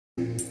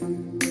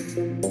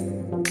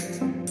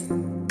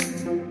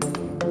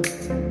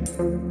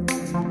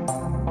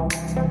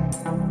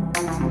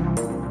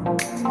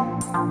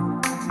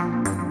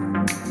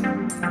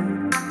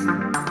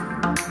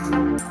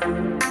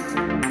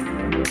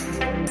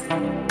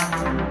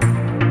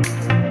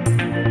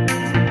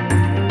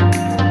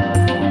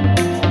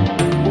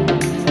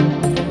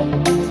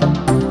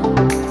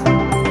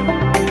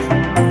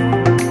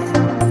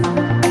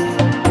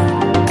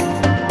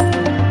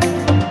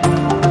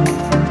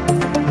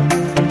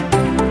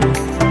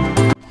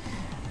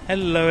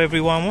Hello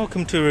everyone,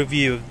 welcome to a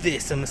review of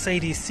this, a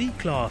Mercedes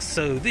C-Class.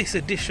 So this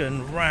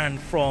edition ran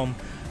from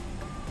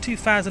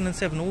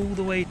 2007 all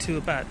the way to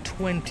about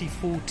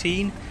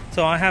 2014.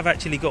 So I have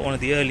actually got one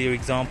of the earlier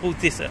examples,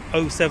 this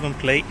 07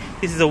 plate.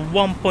 This is a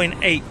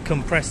 1.8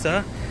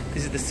 compressor.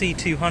 This is the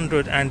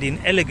C200 and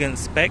in elegant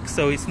spec,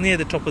 so it's near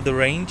the top of the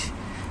range.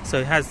 So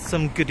it has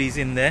some goodies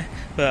in there.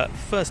 But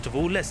first of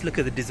all, let's look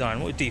at the design.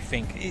 What do you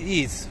think? It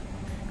is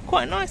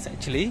quite nice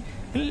actually.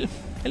 A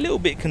little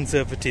bit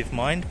conservative,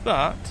 mind,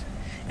 but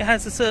it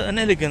has a certain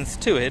elegance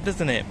to it,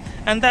 doesn't it?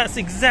 And that's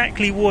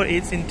exactly what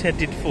it's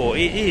intended for.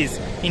 It is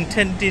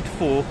intended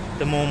for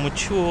the more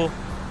mature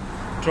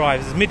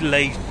drivers,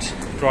 middle-aged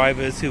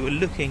drivers who are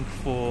looking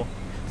for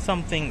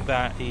something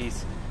that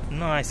is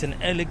nice and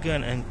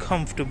elegant and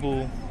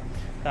comfortable,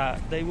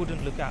 that they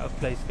wouldn't look out of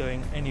place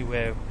going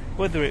anywhere,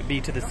 whether it be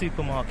to the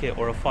supermarket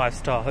or a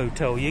five-star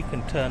hotel. You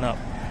can turn up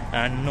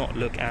and not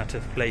look out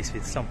of place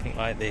with something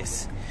like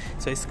this.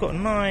 So it's got a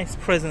nice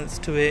presence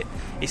to it.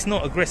 It's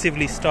not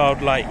aggressively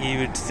styled like you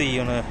would see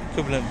on an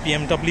equivalent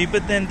BMW,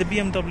 but then the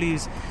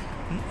BMWs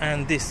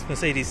and this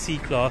Mercedes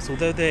C-Class,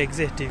 although they're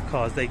executive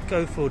cars, they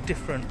go for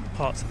different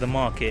parts of the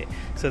market.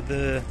 So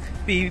the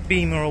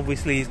Beamer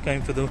obviously is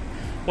going for the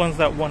ones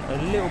that want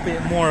a little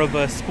bit more of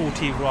a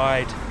sporty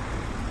ride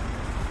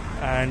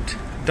and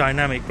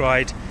dynamic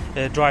ride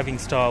driving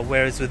style,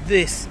 whereas with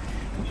this,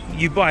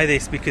 you buy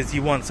this because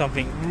you want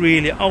something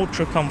really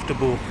ultra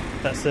comfortable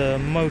that's a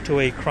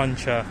motorway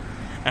cruncher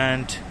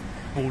and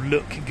will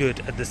look good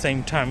at the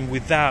same time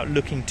without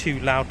looking too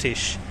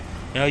loutish.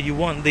 You know, you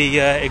want the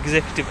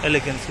executive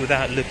elegance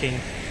without looking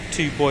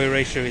too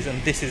boisterous,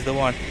 and this is the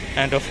one.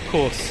 And of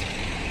course,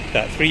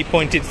 that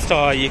three-pointed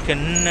star, you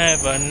can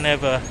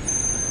never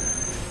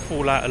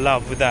fall out of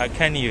love with that,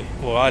 can you?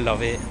 Well, I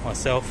love it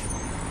myself,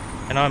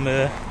 and I'm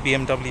a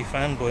BMW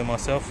fanboy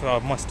myself, I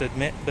must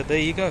admit, but there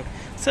you go.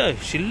 So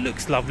she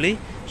looks lovely.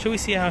 Shall we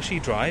see how she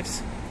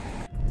drives?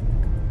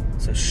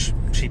 So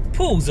she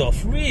pulls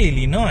off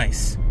really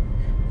nice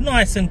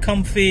and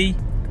comfy,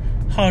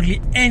 hardly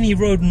any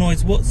road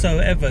noise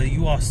whatsoever.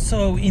 You are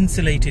so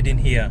insulated in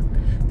here.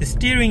 The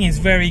steering is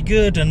very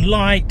good and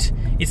light.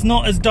 It's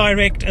not as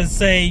direct as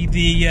say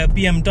the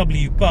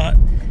BMW, but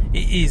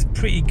it is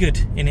pretty good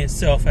in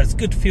itself, has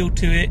good feel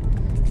to it.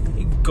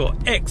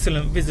 Got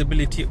excellent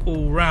visibility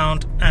all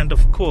round, and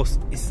of course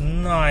it's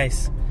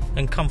nice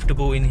and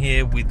comfortable in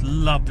here with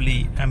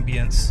lovely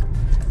ambience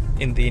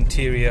in the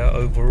interior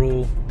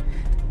overall.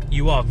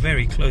 You are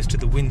very close to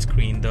the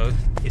windscreen though.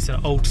 It's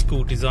an old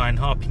school design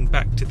harping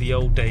back to the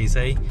old days,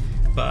 eh?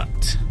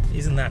 But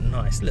isn't that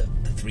nice? Look,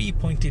 the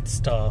three-pointed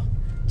star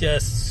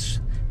just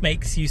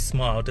makes you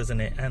smile,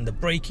 doesn't it? And the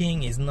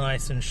braking is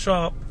nice and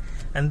sharp.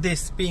 And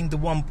this being the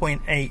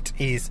 1.8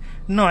 is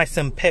nice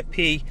and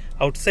peppy.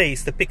 I would say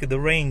it's the pick of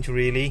the range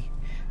really.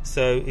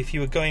 So if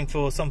you were going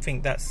for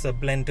something that's a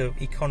blend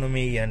of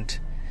economy and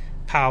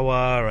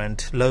power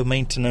and low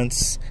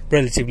maintenance,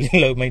 relatively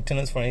low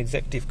maintenance for an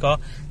executive car,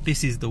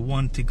 this is the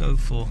one to go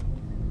for.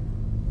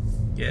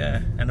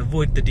 Yeah, and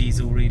avoid the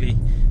diesel really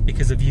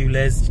because of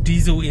ULEZ.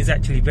 Diesel is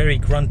actually very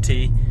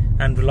grunty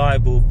and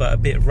reliable but a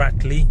bit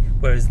rattly,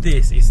 whereas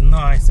this is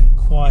nice and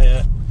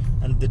quiet,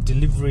 and the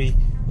delivery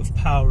of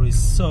power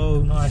is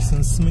so nice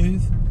and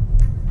smooth.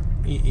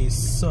 It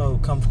is so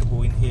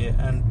comfortable in here,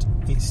 and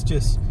it's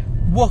just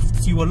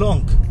wafts you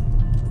along,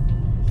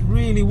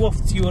 really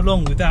wafts you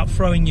along without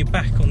throwing you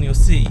back on your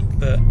seat.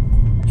 But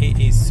it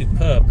is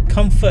superb.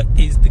 Comfort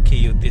is the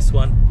key of this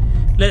one.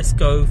 Let's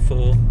go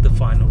for the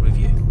final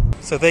review.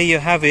 So there you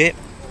have it,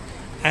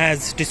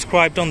 as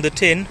described on the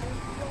tin.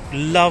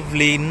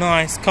 Lovely,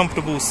 nice,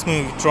 comfortable,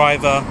 smooth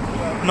driver,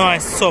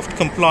 nice, soft,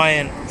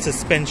 compliant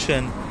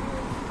suspension.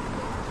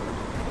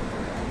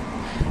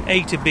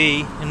 A to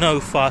B, no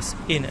fuss,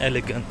 in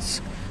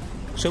elegance.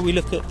 Shall we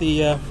look at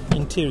the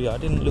interior? I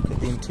didn't look at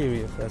the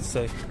interior first,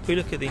 so if we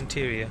look at the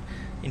interior,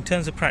 in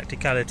terms of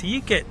practicality,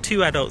 you get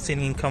 2 adults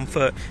in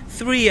comfort,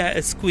 3 at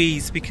a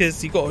squeeze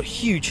because you've got a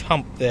huge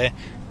hump there,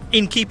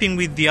 in keeping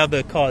with the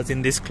other cars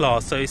in this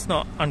class, so it's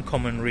not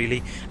uncommon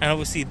really. And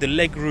obviously the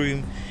leg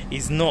room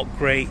is not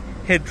great,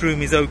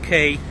 headroom is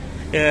okay.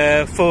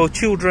 For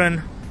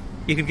children,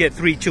 you can get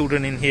 3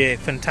 children in here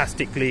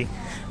fantastically,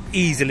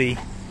 easily.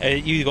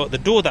 You got the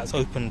door that's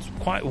opened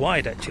quite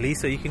wide actually,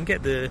 so you can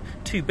get the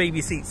 2 baby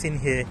seats in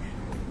here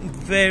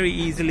very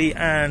easily,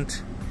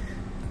 and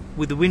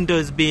with the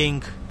windows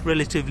being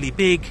relatively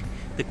big,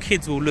 the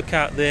kids will look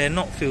out there,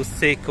 not feel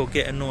sick or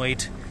get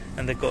annoyed,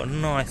 and they've got a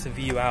nice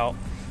view out.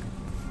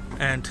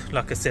 and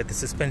like I said, the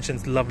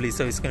suspension's lovely,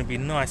 so it's going to be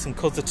nice and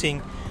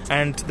cosseting,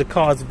 and the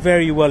car's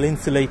very well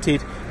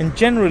insulated. And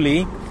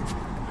generally,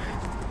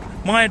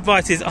 my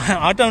advice is,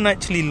 I don't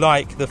actually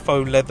like the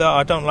faux leather,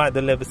 I don't like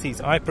the leather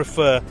seats. I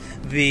prefer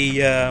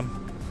the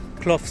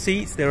cloth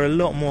seats. They're a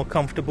lot more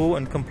comfortable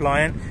and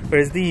compliant,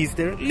 whereas these,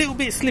 they're a little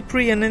bit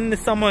slippery, and in the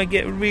summer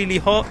get really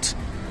hot.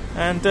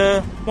 And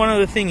one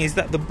other thing is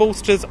that the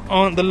bolsters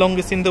aren't the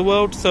longest in the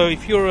world, so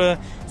if you're a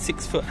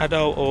 6-foot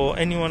adult, or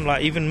anyone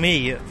like even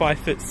me at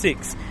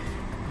 5'6",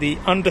 the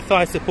under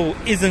thigh support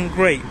isn't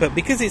great. But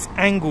because it's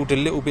angled a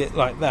little bit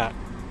like that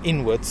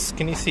inwards,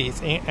 can you see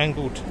it's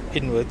angled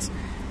inwards,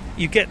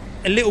 you get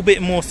a little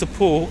bit more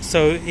support,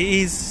 so it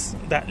is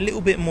that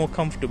little bit more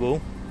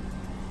comfortable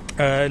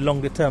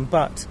longer term,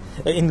 but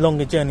in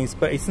longer journeys.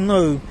 But it's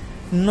no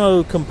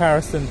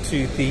comparison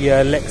to the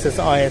Lexus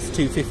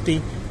IS250.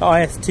 The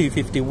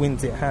IS250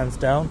 wins it hands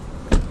down,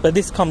 but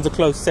this comes a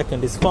close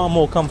second. It's far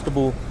more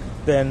comfortable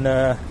than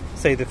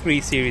say the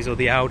 3 Series or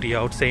the Audi,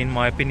 I would say, in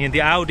my opinion.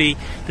 The Audi,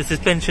 the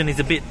suspension is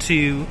a bit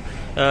too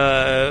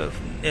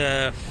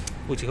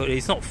what do you call it?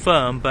 It's not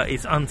firm, but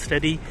it's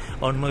unsteady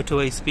on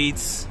motorway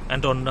speeds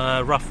and on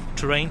rough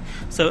terrain.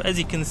 So as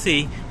you can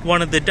see,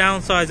 one of the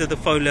downsides of the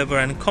faux leather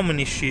and a common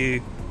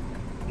issue,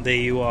 there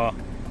you are,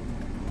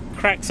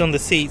 cracks on the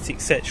seats,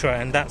 etc.,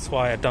 and that's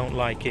why I don't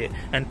like it.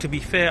 And to be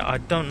fair, I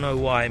don't know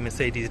why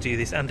Mercedes do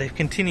this, and they've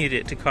continued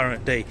it to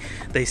current day.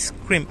 They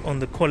scrimp on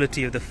the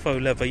quality of the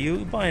faux leather.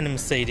 You're buying a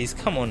Mercedes,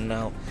 come on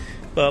now.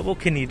 But what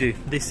can you do?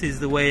 This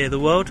is the way of the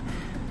world.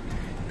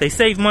 They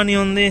save money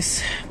on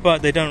this,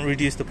 but they don't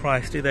reduce the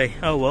price, do they?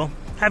 Oh well.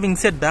 Having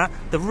said that,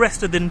 the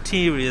rest of the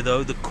interior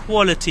though, the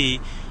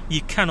quality, you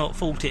cannot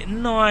fault it.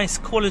 Nice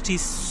quality,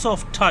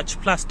 soft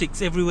touch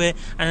plastics everywhere,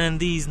 and then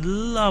these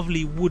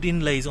lovely wood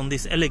inlays on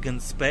this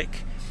elegant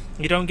spec.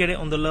 You don't get it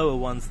on the lower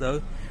ones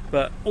though,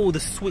 but all the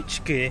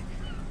switch gear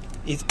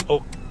is,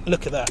 oh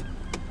look at that.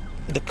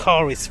 The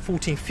car is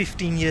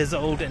 14-15 years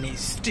old and it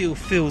still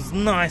feels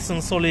nice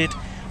and solid.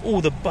 All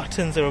the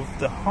buttons are of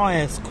the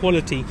highest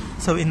quality.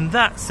 So in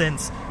that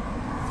sense,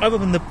 other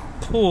than the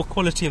poor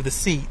quality of the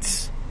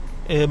seats,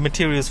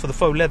 materials for the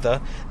faux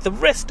leather, the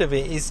rest of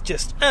it is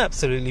just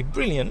absolutely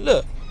brilliant.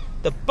 Look,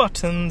 the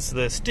buttons,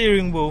 the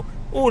steering wheel,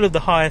 all of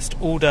the highest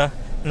order,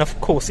 and of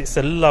course it's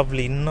a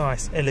lovely,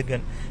 nice,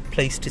 elegant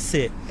place to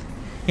sit.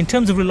 In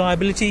terms of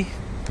reliability,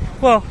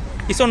 well,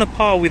 it's on a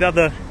par with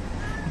other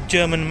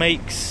German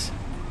makes.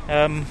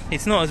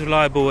 It's not as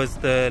reliable as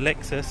the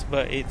Lexus,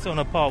 but it's on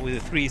a par with the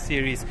 3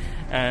 Series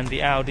and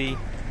the Audi.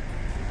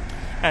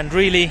 And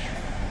really,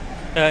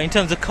 in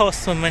terms of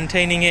costs for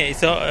maintaining it,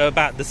 it's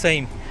about the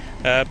same.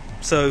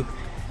 So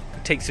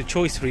it takes a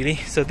choice really.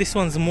 So this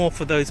one's more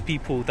for those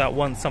people that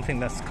want something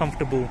that's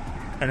comfortable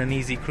and an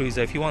easy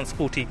cruiser. If you want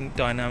sporty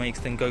dynamics,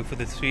 then go for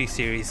the 3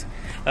 Series.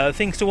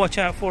 Things to watch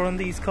out for on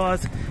these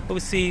cars,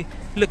 obviously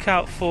look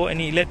out for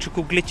any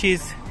electrical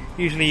glitches.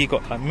 Usually you've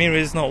got like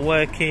mirrors not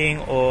working,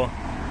 or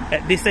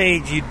at this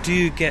age you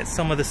do get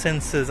some of the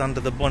sensors under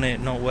the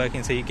bonnet not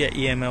working, so you get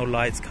EML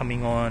lights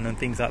coming on and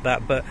things like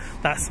that, but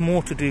that's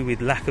more to do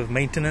with lack of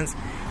maintenance.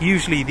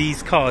 Usually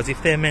these cars,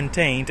 if they're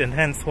maintained, and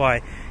hence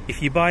why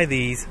if you buy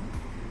these,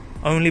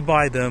 only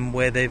buy them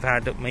where they've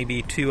had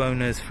maybe 2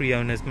 owners, 3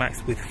 owners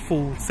max with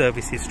full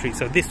service history.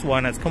 So this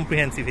one has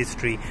comprehensive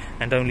history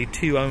and only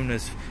 2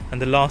 owners,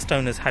 and the last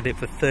owners had it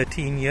for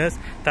 13 years.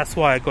 That's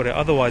why I got it.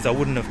 Otherwise I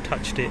wouldn't have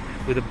touched it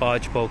with a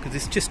barge pole, because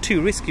it's just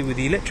too risky with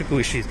the electrical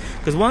issues.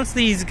 Because once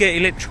these get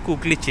electrical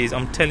glitches,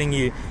 I'm telling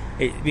you,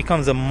 it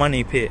becomes a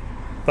money pit.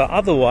 But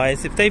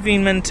otherwise, if they've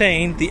been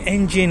maintained, the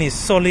engine is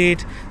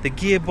solid, the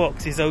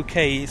gearbox is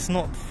okay, it's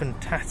not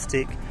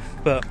fantastic,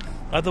 but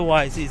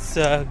otherwise it's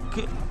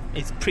good.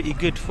 It's pretty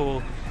good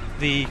for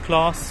the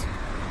class,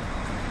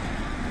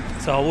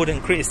 so I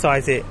wouldn't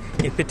criticize it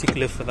in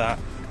particular for that.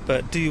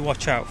 But do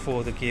watch out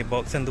for the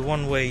gearbox, and the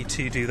one way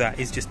to do that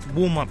is just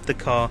warm up the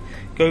car,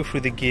 go through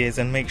the gears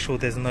and make sure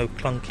there's no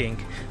clunking.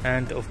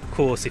 And of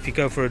course if you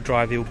go for a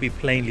drive, it will be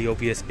plainly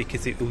obvious,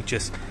 because it will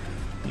just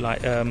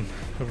like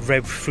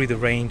rev through the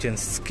range and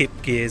skip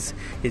gears,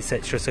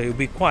 etc. So it will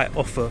be quite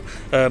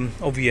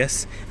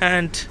obvious.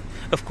 And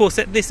of course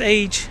at this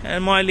age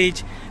and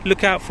mileage,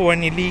 look out for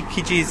any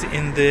leakages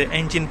in the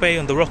engine bay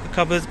on the rocker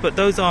covers, but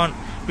those aren't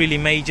really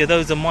major.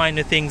 Those are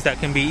minor things that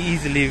can be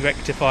easily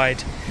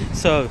rectified.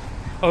 So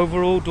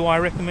overall, do I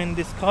recommend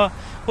this car?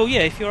 Well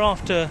yeah, if you're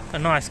after a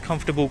nice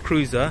comfortable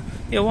cruiser,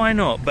 yeah, why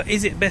not? But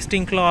is it best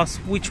in class?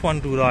 Which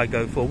one would I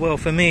go for? Well,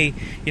 for me,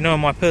 you know,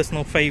 my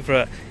personal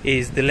favorite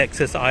is the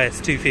Lexus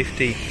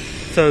IS250.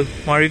 So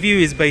my review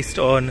is based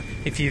on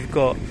if you've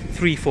got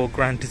 3-4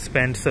 grand to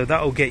spend, so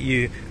that will get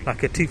you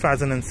like a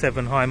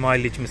 2007 high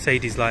mileage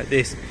Mercedes like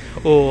this,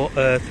 or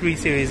a 3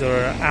 Series or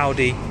an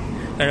Audi,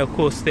 and of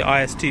course the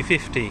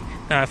IS250.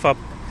 Now if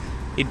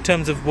in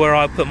terms of where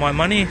I put my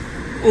money,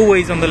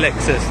 always on the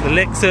Lexus. The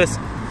Lexus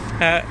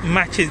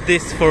matches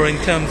this in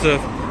terms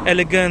of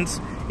elegance.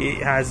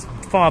 It has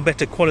far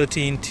better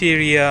quality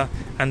interior,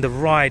 and the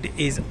ride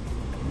is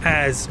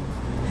as,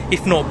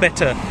 if not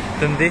better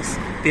than this.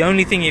 The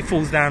only thing it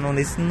falls down on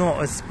is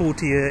not as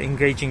sporty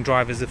engaging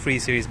drive as the 3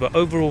 Series, but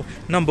overall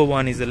number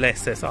one is the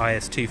Lexus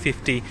IS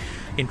 250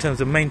 in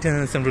terms of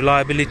maintenance and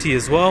reliability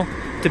as well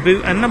to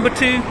boot, and number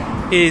two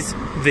is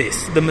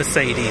this, the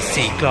Mercedes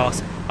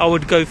C-Class. I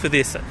would go for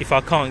this if I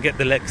can't get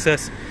the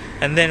Lexus,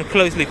 and then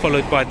closely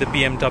followed by the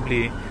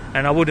BMW,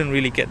 and I wouldn't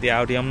really get the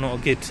Audi. I'm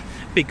not a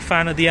big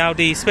fan of the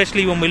Audi,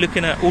 especially when we're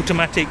looking at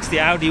automatics.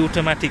 The Audi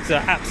automatics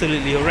are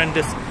absolutely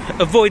horrendous.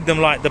 Avoid them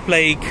like the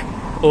plague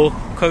or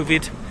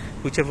COVID,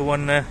 whichever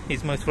one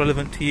is most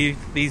relevant to you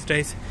these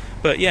days.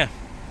 But yeah,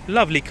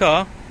 lovely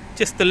car,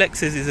 just the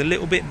Lexus is a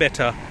little bit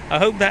better. I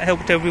hope that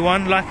helped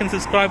everyone. Like and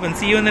subscribe, and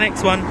see you in the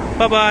next one.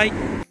 Bye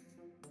bye.